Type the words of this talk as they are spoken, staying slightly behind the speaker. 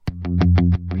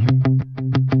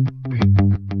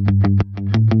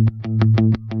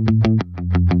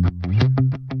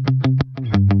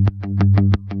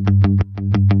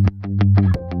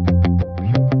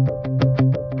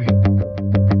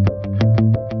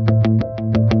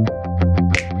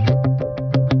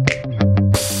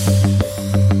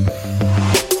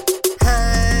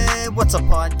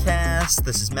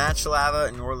This is Matt Shalava,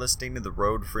 and you're listening to the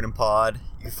Road Freedom Pod.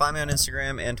 You can find me on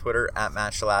Instagram and Twitter at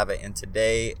Matt Shalava, and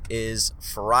today is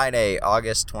Friday,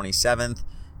 August 27th,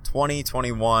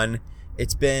 2021.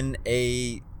 It's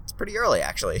pretty early,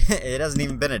 actually. It hasn't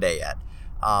even been a day yet.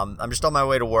 I'm just on my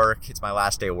way to work. It's my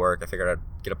last day of work. I figured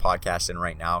I'd get a podcast in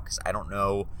right now because I don't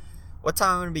know what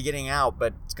time I'm going to be getting out,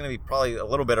 but it's going to be probably a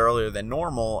little bit earlier than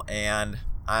normal, and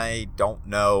I don't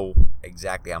know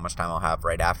exactly how much time I'll have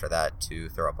right after that to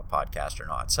throw up a podcast or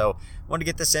not. So I wanted to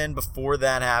get this in before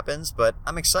that happens, but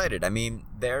I'm excited. I mean,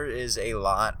 there is a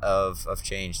lot of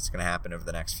change that's going to happen over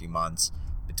the next few months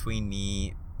between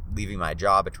me leaving my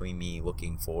job, between me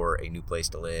looking for a new place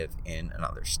to live in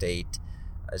another state.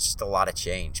 It's just a lot of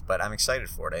change, but I'm excited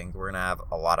for it. I think we're going to have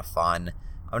a lot of fun.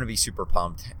 I'm going to be super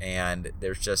pumped, and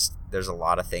there's a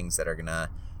lot of things that are going to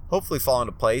hopefully fall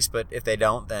into place, but if they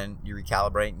don't, then you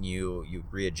recalibrate and you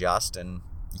readjust and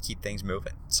you keep things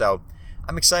moving. So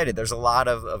I'm excited. There's a lot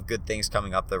of good things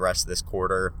coming up the rest of this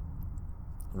quarter.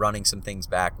 Running some things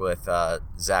back with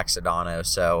Zach Sedano.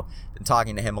 So been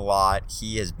talking to him a lot.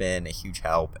 He has been a huge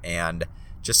help, and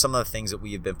just some of the things that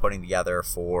we have been putting together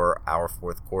for our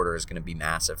fourth quarter is going to be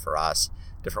massive for us.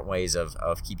 Different ways of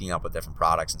keeping up with different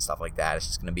products and stuff like that.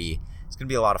 It's going to be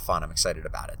a lot of fun. I'm excited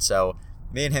about it. So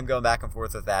me and him going back and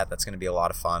forth with that's going to be a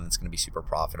lot of fun. It's going to be super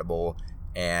profitable,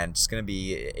 and it's going to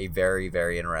be a very,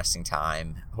 very interesting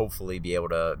time. Hopefully be able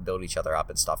to build each other up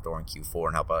and stuff during Q4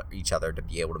 and help each other to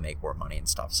be able to make more money and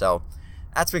stuff. So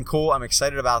that's been cool. I'm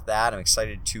excited about that. I'm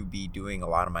excited to be doing a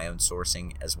lot of my own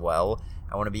sourcing as well.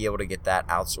 I want to be able to get that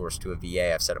outsourced to a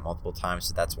VA. I've said it multiple times,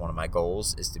 so that's one of my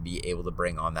goals, is to be able to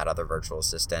bring on that other virtual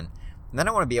assistant. And then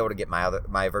I want to be able to get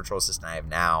my virtual assistant I have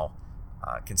now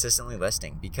consistently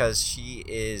listing, because she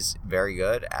is very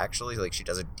good, actually. Like, she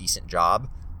does a decent job,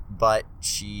 but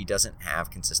she doesn't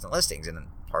have consistent listings, and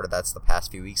part of that's the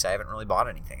past few weeks I haven't really bought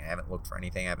anything. I haven't looked for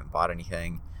anything. I haven't bought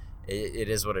anything. It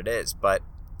is what it is. But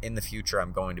in the future,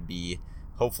 I'm going to be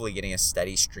hopefully getting a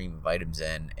steady stream of items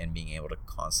in and being able to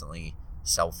constantly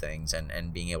sell things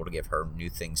and being able to give her new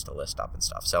things to list up and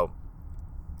stuff. So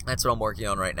that's what I'm working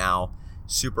on right now.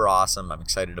 Super awesome. I'm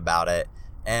excited about it.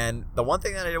 And the one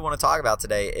thing that I did want to talk about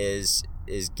today is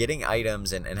getting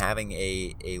items and having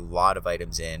a lot of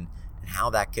items in, and how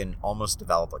that can almost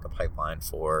develop like a pipeline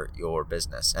for your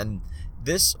business. And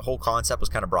this whole concept was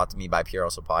kind of brought to me by Pure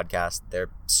Hustle Podcast. They're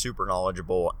super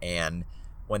knowledgeable, and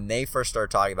when they first started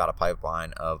talking about a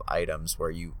pipeline of items where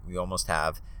you almost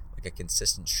have like a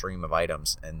consistent stream of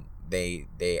items, and they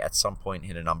at some point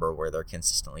hit a number where they're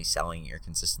consistently selling, you're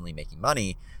consistently making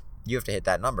money, you have to hit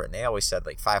that number. And they always said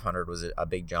like 500 was a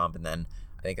big jump, and then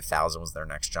I think 1,000 was their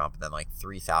next jump, and then like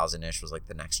 3,000-ish was like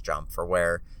the next jump, for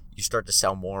where you start to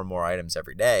sell more and more items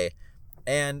every day.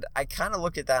 And I kind of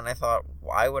looked at that and I thought,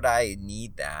 why would I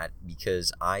need that?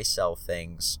 Because I sell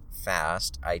things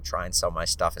fast. I try and sell my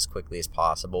stuff as quickly as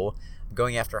possible. I'm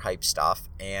going after hype stuff,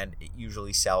 and it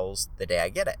usually sells the day I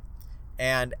get it.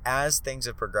 And as things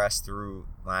have progressed through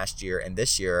last year and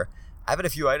this year, I've had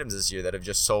a few items this year that have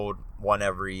just sold one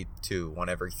every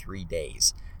 3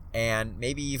 days, and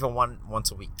maybe even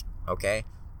once a week, okay?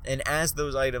 And as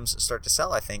those items start to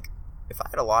sell, I think if I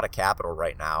had a lot of capital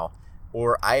right now,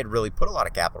 or I had really put a lot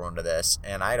of capital into this,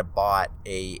 and I had bought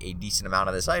a decent amount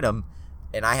of this item,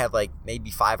 and I have like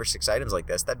maybe 5 or 6 items like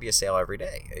this, that'd be a sale every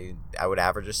day. I would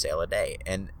average a sale a day,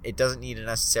 and it doesn't need to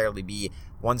necessarily be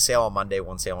one sale on Monday,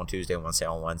 one sale on Tuesday, one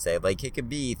sale on Wednesday. Like, it could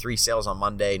be 3 sales on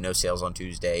Monday, no sales on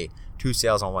Tuesday, 2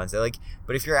 sales on Wednesday. Like,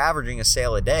 but if you're averaging a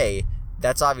sale a day,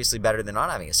 that's obviously better than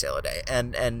not having a sale a day.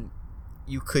 And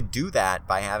you could do that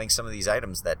by having some of these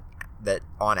items that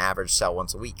on average sell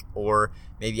once a week, or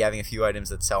maybe having a few items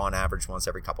that sell on average once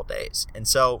every couple days. And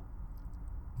so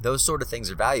those sort of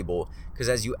things are valuable, because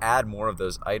as you add more of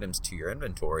those items to your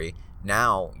inventory,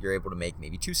 now you're able to make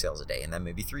maybe 2 sales a day, and then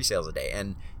maybe 3 sales a day.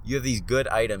 And you have these good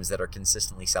items that are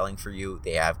consistently selling for you.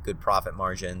 They have good profit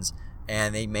margins,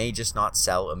 and they may just not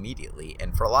sell immediately.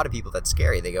 And for a lot of people, that's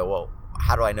scary. They go, well,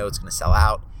 how do I know it's going to sell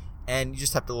out? And you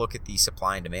just have to look at the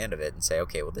supply and demand of it and say,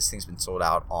 okay, well, this thing's been sold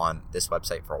out on this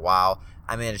website for a while.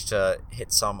 I managed to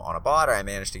hit some on a bot, or I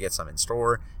managed to get some in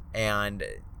store. And,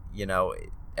 you know,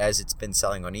 as it's been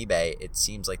selling on eBay, it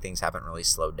seems like things haven't really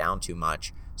slowed down too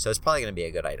much. So it's probably going to be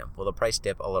a good item. Will the price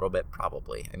dip a little bit?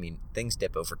 Probably. I mean, things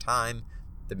dip over time.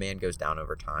 Demand goes down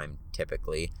over time,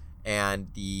 typically. And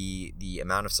the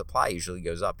amount of supply usually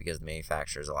goes up, because the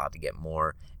manufacturer is allowed to get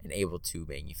more and able to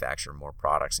manufacture more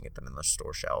products and get them in their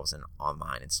store shelves and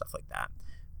online and stuff like that.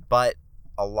 But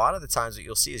a lot of the times what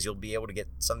you'll see is you'll be able to get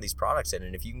some of these products in,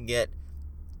 and if you can get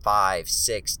 5,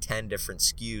 6, 10 different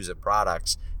SKUs of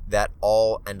products that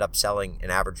all end up selling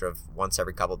an average of once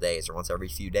every couple days or once every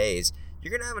few days,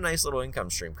 you're going to have a nice little income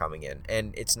stream coming in.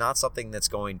 And it's not something that's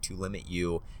going to limit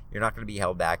you. You're not going to be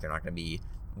held back. You're not going to be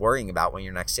worrying about when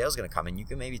your next sale is going to come in. You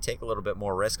can maybe take a little bit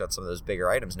more risk on some of those bigger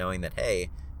items, knowing that, hey,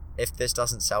 if this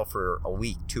doesn't sell for a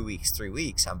week, 2 weeks, 3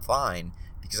 weeks, I'm fine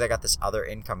because I got this other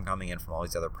income coming in from all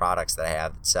these other products that I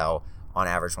have that sell on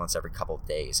average once every couple of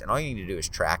days. And all you need to do is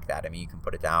track that. I mean, you can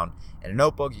put it down in a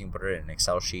notebook, you can put it in an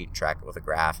Excel sheet, track it with a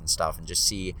graph and stuff, and just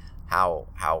see how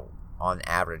on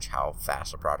average how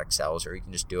fast a product sells. Or you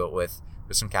can just do it with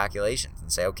some calculations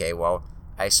and say, okay, well,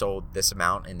 I sold this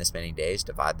amount in this many days,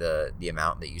 divide the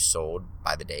amount that you sold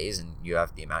by the days, and you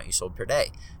have the amount you sold per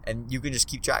day. And you can just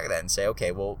keep track of that and say,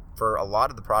 okay, well, for a lot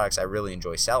of the products I really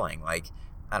enjoy selling, like,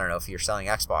 I don't know, if you're selling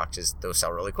Xboxes, those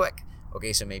sell really quick.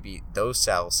 Okay, so maybe those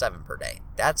sell 7 per day.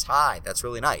 That's high. That's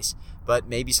really nice. But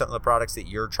maybe some of the products that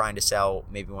you're trying to sell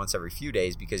maybe once every few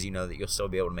days because you know that you'll still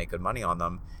be able to make good money on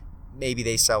them, maybe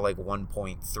they sell like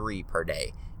 1.3 per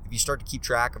day. If you start to keep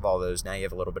track of all those, now you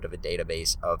have a little bit of a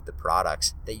database of the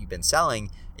products that you've been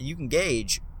selling, and you can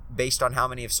gauge based on how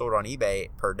many have sold on eBay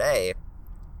per day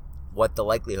what the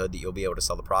likelihood that you'll be able to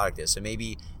sell the product is. So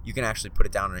maybe you can actually put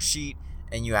it down on a sheet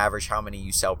and you average how many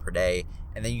you sell per day,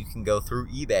 and then you can go through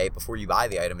eBay before you buy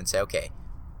the item and say, okay,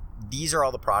 these are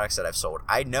all the products that I've sold.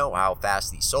 I know how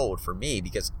fast these sold for me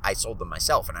because I sold them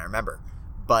myself and I remember,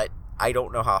 but I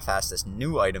don't know how fast this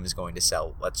new item is going to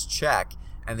sell. Let's check.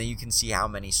 And then you can see how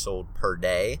many sold per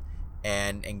day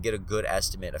and get a good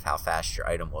estimate of how fast your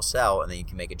item will sell, and then you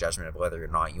can make a judgment of whether or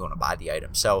not you want to buy the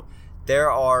item. So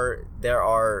there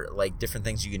are like different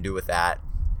things you can do with that.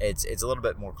 It's a little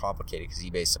bit more complicated because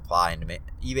eBay's supply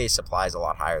is a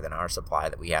lot higher than our supply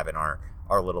that we have in our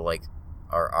little like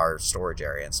our storage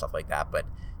area and stuff like that. But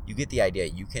you get the idea.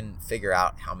 You can figure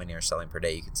out how many are selling per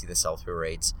day. You can see the sell-through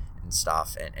rates and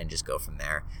stuff and just go from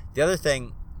there. The other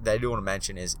thing that I do want to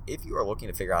mention is if you are looking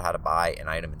to figure out how to buy an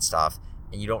item and stuff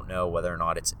and you don't know whether or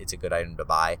not it's a good item to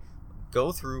buy,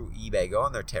 go through eBay, go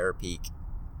on their Terapeak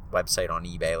website on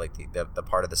eBay, like the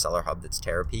part of the seller hub that's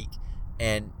Terapeak,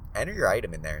 and enter your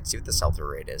item in there and see what the sell-through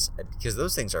rate is, because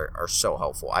those things are so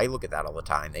helpful. I look at that all the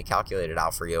time. They calculate it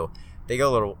out for you. They go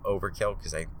a little overkill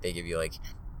because they give you like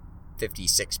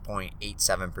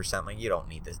 56.87%. Like, you don't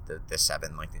need the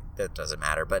 7, like that doesn't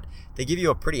matter, but they give you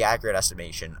a pretty accurate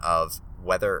estimation of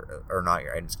whether or not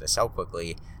your item's going to sell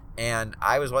quickly. And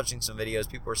I was watching some videos,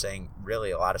 people were saying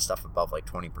really a lot of stuff above like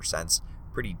 20%'s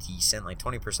pretty decent. Like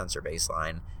 20%'s their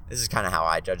baseline. This is kind of how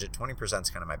I judge it. 20%'s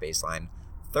kind of my baseline.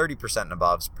 30% and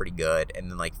above is pretty good, and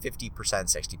then like 50%,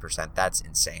 60%, that's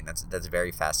insane. That's a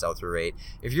very fast sell-through rate.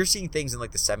 If you're seeing things in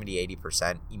like the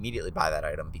 70-80%, immediately buy that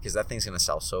item because that thing's going to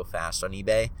sell so fast on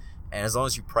eBay. And as long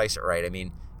as you price it right, I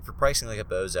mean, if you're pricing like a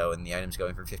bozo and the item's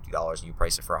going for $50 and you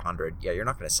price it for $100, yeah, you're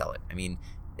not going to sell it. I mean,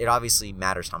 it obviously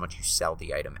matters how much you sell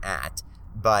the item at,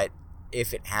 but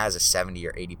if it has a 70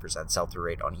 or 80% sell-through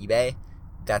rate on eBay,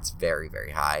 that's very,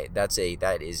 very high. That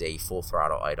is a full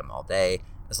throttle item all day,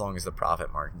 as long as the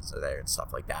profit margins are there and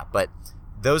stuff like that. But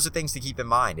those are things to keep in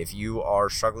mind. If you are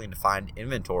struggling to find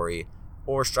inventory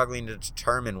or struggling to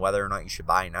determine whether or not you should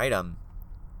buy an item,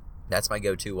 that's my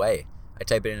go-to way. I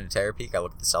type it into Terapeak, I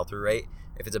look at the sell-through rate.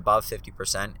 If it's above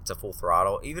 50%, it's a full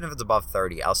throttle. Even if it's above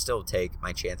 30, I'll still take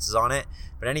my chances on it.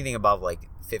 But anything above like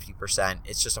 50%,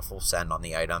 it's just a full send on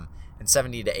the item. And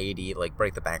 70 to 80, like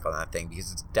break the bank on that thing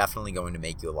because it's definitely going to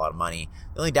make you a lot of money.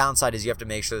 The only downside is you have to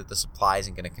make sure that the supply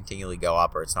isn't going to continually go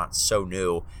up, or it's not so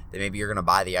new that maybe you're going to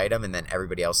buy the item and then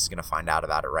everybody else is going to find out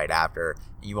about it right after,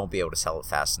 and you won't be able to sell it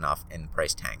fast enough and the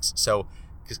price tanks. So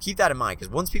because keep that in mind,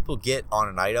 because once people get on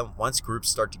an item, once groups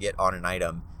start to get on an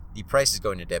item, the price is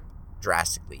going to dip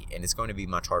drastically, and it's going to be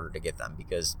much harder to get them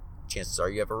because chances are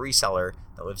you have a reseller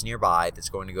that lives nearby that's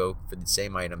going to go for the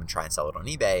same item and try and sell it on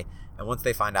eBay. And once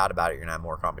they find out about it, you're going to have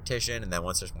more competition. And then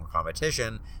once there's more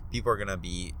competition, people are going to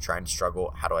be trying to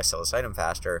struggle. How do I sell this item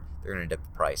faster? They're going to dip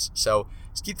the price. So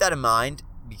just keep that in mind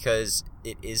because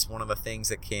it is one of the things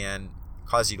that can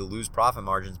cause you to lose profit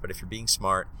margins. But if you're being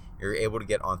smart, you're able to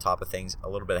get on top of things a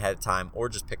little bit ahead of time, or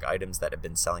just pick items that have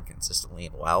been selling consistently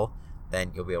and well,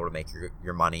 then you'll be able to make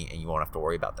your money and you won't have to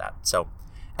worry about that. So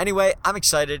anyway, I'm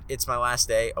excited. It's my last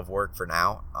day of work for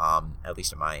now, at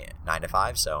least at my 9 to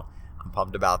 5. So I'm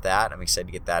pumped about that. I'm excited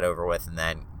to get that over with and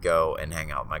then go and hang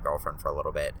out with my girlfriend for a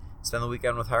little bit. Spend the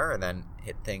weekend with her and then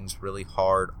hit things really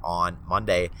hard on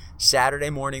Monday. Saturday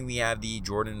morning, we have the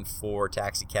Jordan 4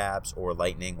 taxi cabs, or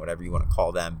Lightning, whatever you want to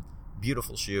call them.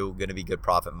 Beautiful shoe. Going to be good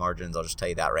profit margins. I'll just tell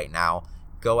you that right now.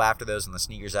 Go after those on the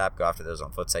Sneakers app. Go after those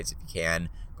on Foot sites if you can.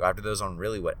 Go after those on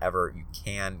really whatever you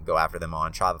can. Go after them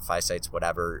on Shopify sites,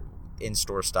 whatever,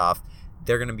 in-store stuff.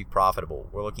 they're going to be profitable.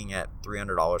 We're looking at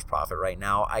 $300 profit right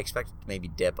now. I expect it to maybe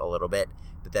dip a little bit,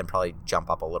 but then probably jump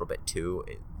up a little bit too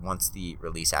once the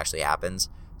release actually happens.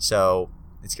 So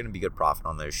it's going to be good profit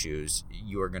on those shoes.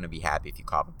 You are going to be happy if you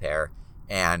cop a pair.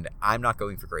 And I'm not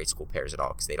going for grade school pairs at all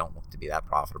because they don't look to be that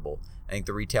profitable. I think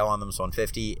the retail on them is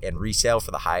 $150 and resale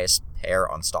for the highest pair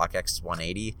on StockX is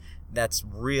 $180. That's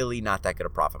really not that good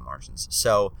of profit margins.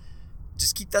 So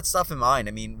just keep that stuff in mind.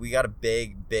 I mean, we got a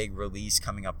big release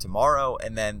coming up tomorrow,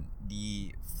 and then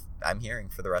I'm hearing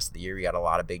for the rest of the year, we got a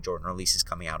lot of big Jordan releases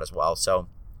coming out as well. So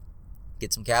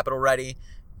get some capital ready,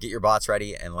 get your bots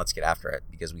ready, and let's get after it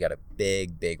because we got a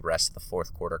big rest of the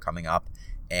fourth quarter coming up,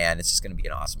 and it's just going to be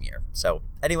an awesome year. So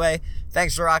anyway,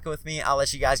 thanks for rocking with me. I'll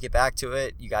let you guys get back to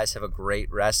it. You guys have a great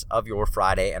rest of your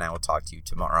Friday, and I will talk to you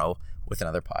tomorrow with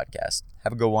another podcast.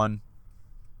 Have a good one.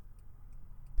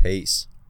 Peace.